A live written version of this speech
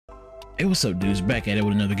Hey, what's up, dudes? Back at it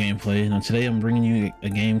with another gameplay. Now today I'm bringing you a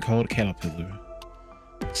game called Caterpillar.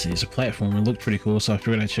 Let's see, it's a platformer. It looked pretty cool, so I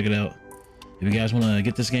figured I'd check it out. If you guys want to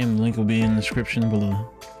get this game, the link will be in the description below.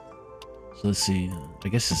 So let's see. I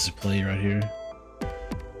guess this is play right here.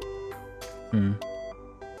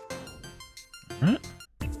 Alright.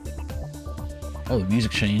 Oh, the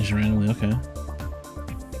music changed randomly. Okay.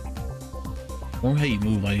 I wonder how you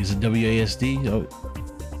move. Like, is it WASD? Oh.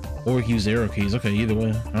 Or we can use the arrow keys. Okay, either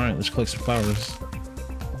way. Alright, let's collect some flowers.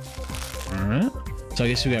 Alright. So I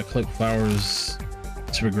guess we gotta collect flowers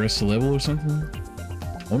to progress the level or something.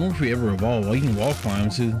 I wonder if we ever evolve. Well, you can wall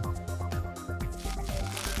climb too.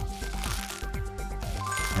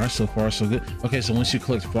 Alright, so far so good. Okay, so once you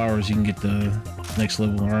collect flowers, you can get the next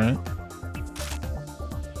level. Alright.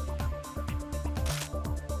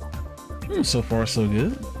 So far so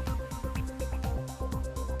good.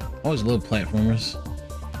 Always love platformers.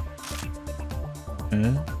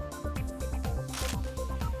 Okay.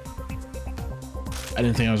 I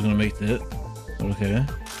didn't think I was gonna make that. Okay.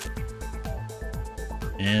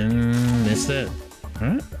 And that's that.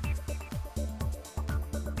 Alright.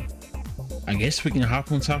 I guess we can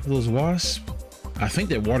hop on top of those wasps. I think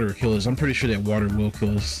that water will kill us. I'm pretty sure that water will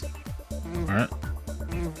kill us. Alright.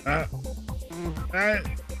 Alright.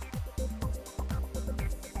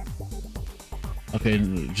 Okay,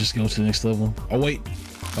 just go to the next level. Oh wait.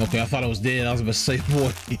 Okay, I thought I was dead. I was about to say, boy.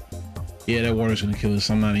 Yeah, that water's gonna kill us.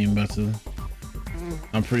 I'm not even about to.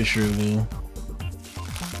 I'm pretty sure it will.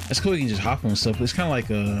 That's cool. You can just hop on stuff. It's kind of like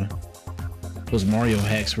those Mario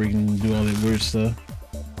hacks where you can do all that weird stuff.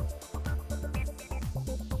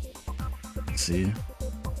 Let's see.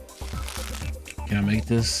 Can I make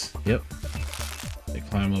this? Yep. They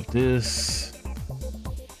climb up this.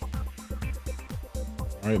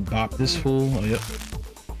 All right, bop this fool. Oh, yep.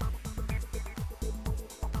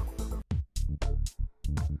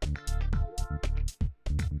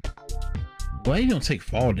 Why you don't take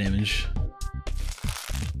fall damage?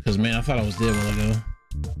 Because man, I thought I was dead a while ago.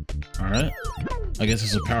 Alright. I guess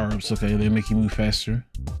it's a power-ups. Okay, they make you move faster.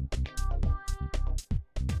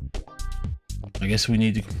 I guess we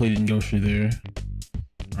need to complete it and go through there.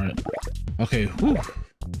 Alright. Okay, whew.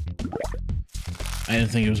 I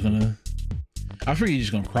didn't think it was gonna... I figured you're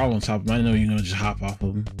just gonna crawl on top of them. I didn't know you're gonna just hop off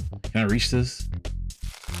of them. Can I reach this?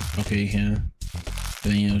 Okay, you can.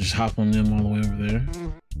 And then, you know, just hop on them all the way over there.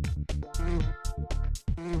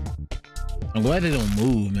 I'm glad they don't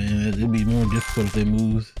move, man. It'd be more difficult if they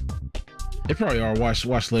moved. They probably are. Watch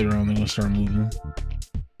later on, they're gonna start moving.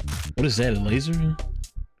 What is that, a laser?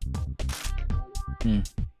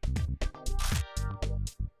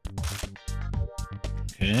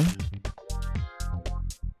 Okay.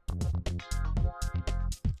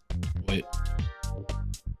 Wait.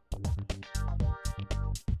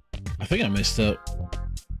 I think I messed up.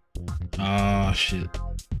 Ah, shit.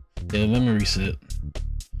 Yeah, let me reset.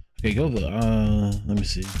 Okay, go the, let me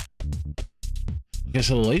see. Okay,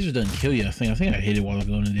 so the laser doesn't kill you, I think. I hit it a while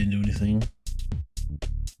ago and it didn't do anything.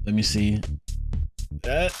 Let me see.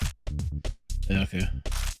 That. Yeah, okay.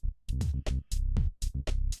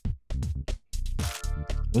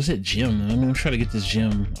 What's that gem? I'm gonna try to get this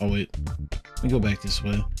gem. Oh, wait. Let me go back this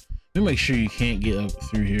way. Let me make sure you can't get up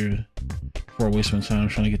through here before I waste my time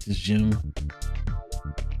trying to get this gem.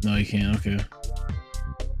 No, you can't. Okay.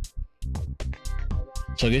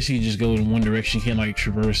 So I guess you can just go in one direction. You can't like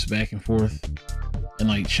traverse back and forth and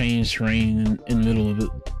like change terrain in the middle of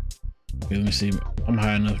it. Okay, let me see. I'm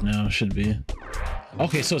high enough now. Should be.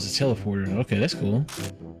 Okay, so it's a teleporter. Okay, that's cool.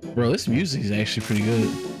 Bro, this music is actually pretty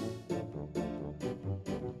good.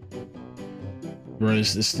 Bro,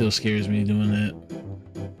 this still scares me doing that.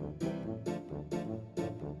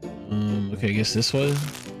 Okay, I guess this way.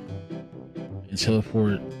 And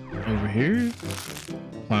teleport over here.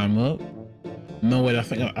 Climb up. No, wait, I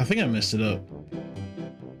think I messed it up.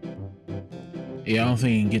 Yeah, I don't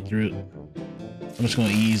think you can get through it. I'm just gonna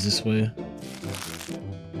ease this way.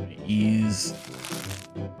 Ease.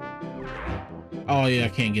 Oh yeah, I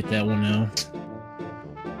can't get that one now.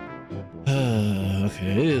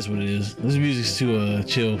 Okay, it is what it is. This music's too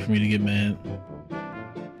chill for me to get mad.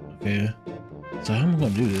 Okay. So how am I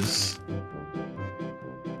gonna do this?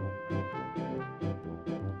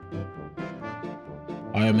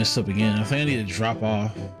 Oh, I messed up again. I think I need to drop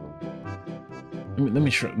off. Let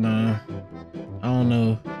me try. Nah, I don't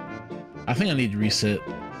know. I think I need to reset.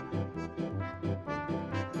 I'm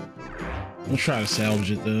gonna try to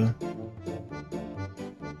salvage it though.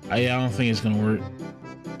 I don't think it's gonna work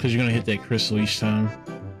because you're gonna hit that crystal each time.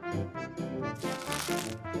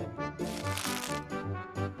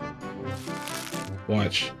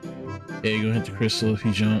 Watch. Yeah, you're gonna hit the crystal if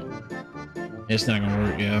you jump. It's not gonna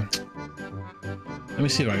work, yeah. Let me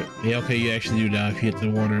see if I, yeah, okay, you actually do die if you hit the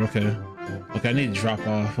water, okay. Okay, I need to drop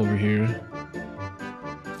off over here.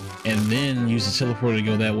 And then use the teleporter to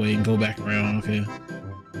go that way and go back around, okay.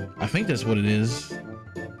 I think that's what it is.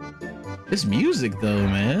 It's music though,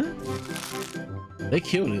 man. They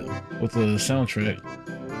killed it with the soundtrack.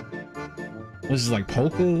 This is like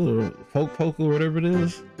polka or folk polka or whatever it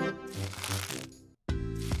is.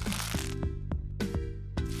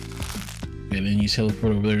 And then you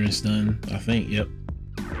teleport over there and it's done. I think, yep.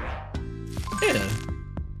 Yeah.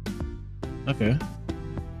 Okay.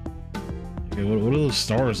 Okay, what are those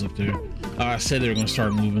stars up there? Oh, I said they were gonna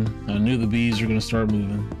start moving. I knew the bees were gonna start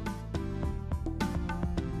moving.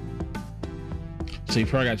 So you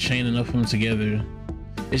probably got chain enough of them together.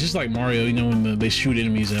 It's just like Mario, you know, when they shoot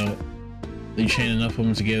enemies out. They chain enough of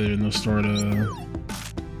them together and they'll start,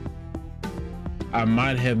 I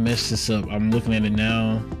might have messed this up. I'm looking at it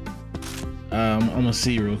now. I'm gonna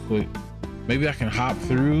see real quick. Maybe I can hop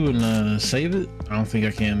through and save it? I don't think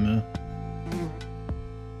I can though.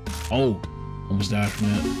 Oh, almost died from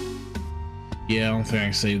that. Yeah, I don't think I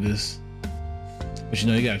can save this. But you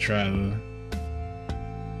know, you gotta try though.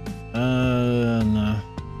 Nah.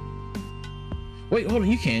 Wait, hold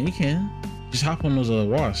on, you can. Just hop on those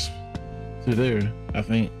wasps through there, I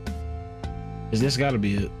think. This gotta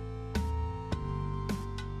be it.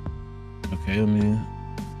 Okay, let me,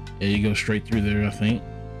 yeah, you go straight through there, I think.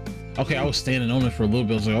 Okay, I was standing on it for a little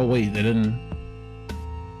bit. I was like, oh wait, that didn't.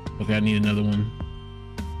 Okay, I need another one.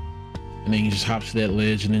 And then you just hop to that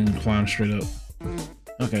ledge and then climb straight up.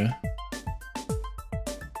 Okay.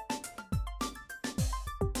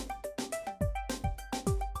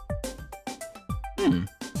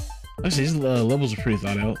 Let's see, these levels are pretty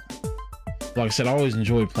thought out. Like I said, I always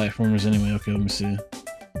enjoy platformers anyway. Okay, let me see.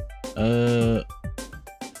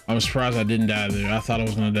 I'm surprised I didn't die there. I thought I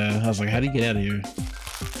was gonna die. I was like, how do you get out of here?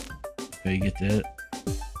 Okay, get that.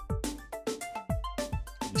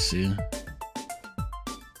 Let's see.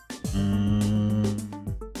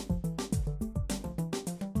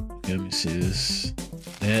 Okay, let me see this.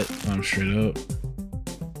 That, climb straight up.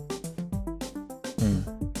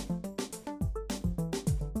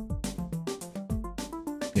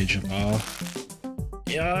 Okay, jump off.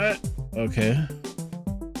 Yeah. Okay.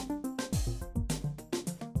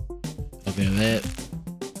 Okay, that.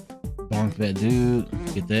 Bonk that dude.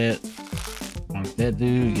 Get that. Bonk that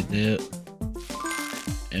dude. Get that.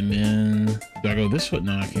 And then, do I go this foot?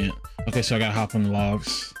 No, I can't. Okay, so I gotta hop on the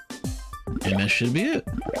logs. And that should be it.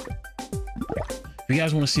 If you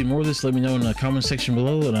guys want to see more of this, let me know in the comment section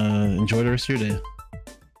below, and enjoy the rest of your day.